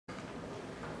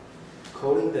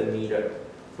Coding the meter.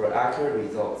 For accurate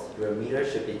results, your meter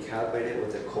should be calibrated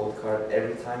with a code card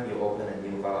every time you open a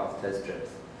new vial of test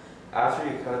strips. After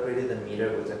you calibrated the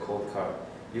meter with a code card,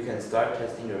 you can start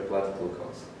testing your blood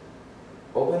glucose.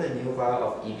 Open a new vial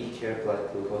of eBcare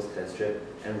blood glucose test strip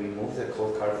and remove the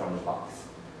code card from the box.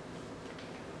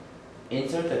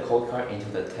 Insert the code card into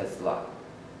the test slot.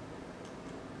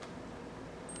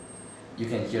 You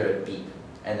can hear a beep,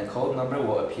 and the code number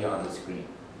will appear on the screen.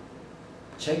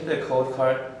 Check the code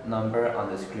card number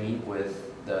on the screen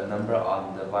with the number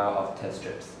on the vial of test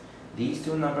strips. These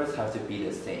two numbers have to be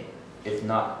the same. If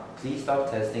not, please stop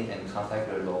testing and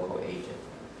contact your local agent.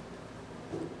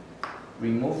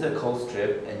 Remove the code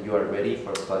strip and you are ready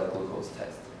for blood glucose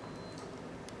test.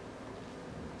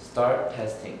 Start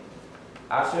testing.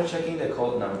 After checking the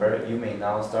code number, you may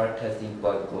now start testing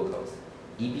blood glucose.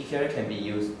 eBcare can be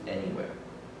used anywhere.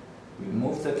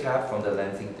 Remove the cap from the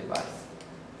lensing device.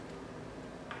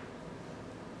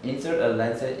 Insert a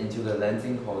lancet into the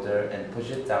lensing holder and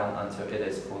push it down until it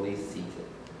is fully seated.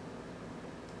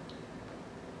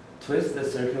 Twist the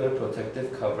circular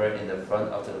protective cover in the front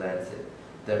of the lancet,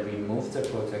 then remove the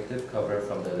protective cover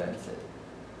from the lancet.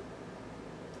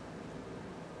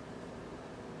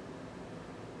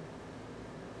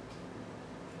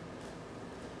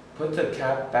 Put the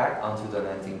cap back onto the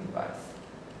lensing device.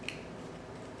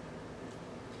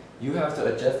 You have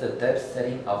to adjust the depth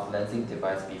setting of lensing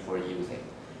device before using.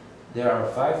 There are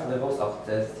 5 levels of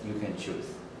depth you can choose.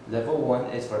 Level 1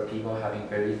 is for people having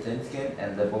very thin skin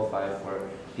and level 5 for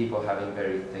people having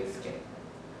very thick skin.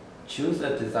 Choose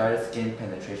a desired skin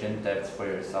penetration depth for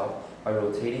yourself by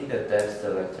rotating the depth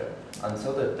selector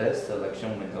until the depth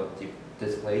selection window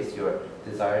displays your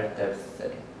desired depth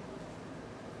setting.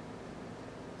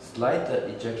 Slide the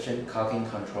ejection cocking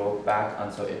control back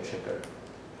until it triggers.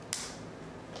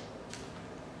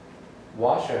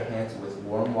 Wash your hands with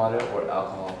warm water or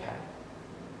alcohol pad.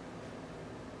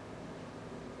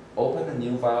 Open a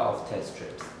new vial of test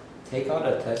strips. Take out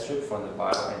a test strip from the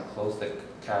vial and close the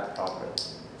cap properly.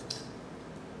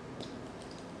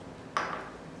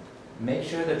 Make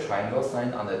sure the triangle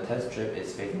sign on the test strip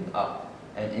is facing up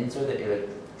and insert the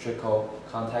electrical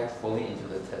contact fully into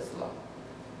the test slot.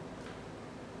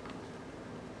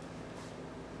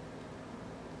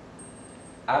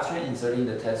 After inserting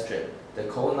the test strip, the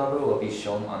code number will be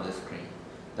shown on the screen.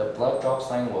 The blood drop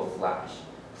sign will flash.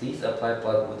 Please apply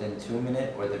blood within 2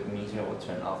 minutes or the meter will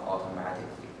turn off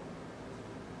automatically.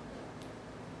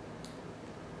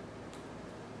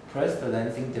 Press the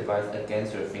lensing device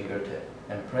against your fingertip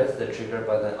and press the trigger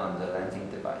button on the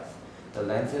lensing device. The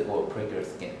lancet will prick your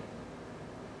skin.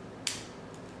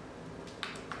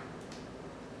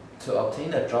 To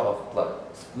obtain a drop of blood,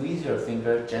 squeeze your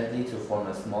finger gently to form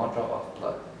a small drop of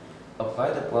blood.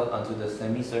 Apply the blood onto the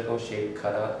semicircle shaped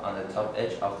cutout on the top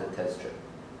edge of the test strip.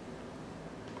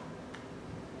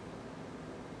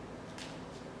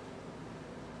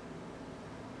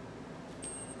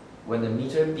 When the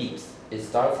meter beeps, it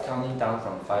starts counting down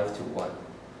from 5 to 1.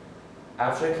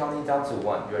 After counting down to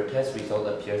 1, your test result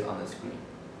appears on the screen.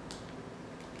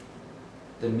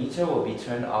 The meter will be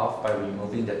turned off by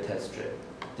removing the test strip.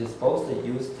 Dispose the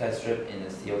used test strip in a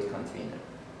sealed container.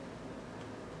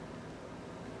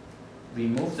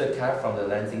 Remove the cap from the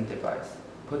lensing device.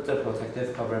 Put the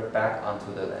protective cover back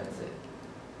onto the lancet.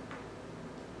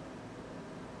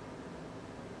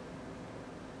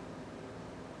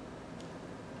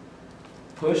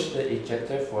 Push the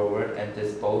ejector forward and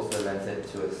dispose the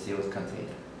lancet to a sealed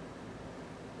container.